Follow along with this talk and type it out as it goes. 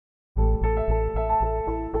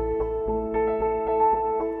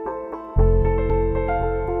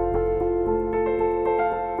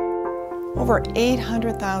Over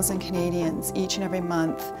 800,000 Canadians each and every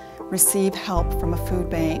month receive help from a food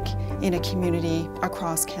bank in a community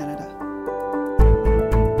across Canada.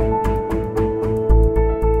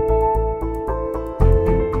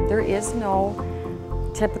 There is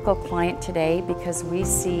no typical client today because we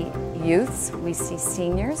see youths, we see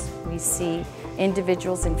seniors, we see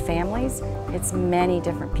individuals and families. It's many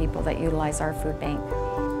different people that utilize our food bank.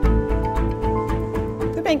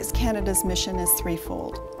 Food Banks Canada's mission is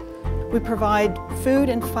threefold. We provide food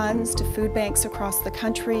and funds to food banks across the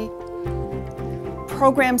country,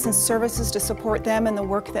 programs and services to support them in the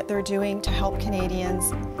work that they're doing to help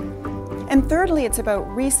Canadians. And thirdly, it's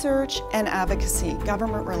about research and advocacy,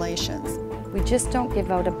 government relations. We just don't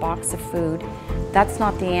give out a box of food. That's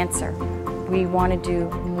not the answer. We want to do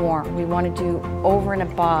more. We want to do over and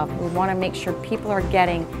above. We want to make sure people are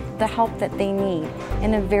getting the help that they need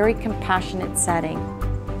in a very compassionate setting.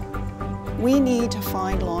 We need to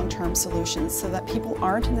find long-term solutions so that people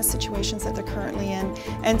aren't in the situations that they're currently in,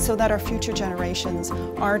 and so that our future generations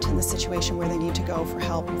aren't in the situation where they need to go for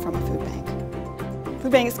help from a food bank.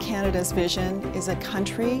 Food Banks Canada's vision is a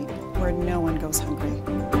country where no one goes hungry.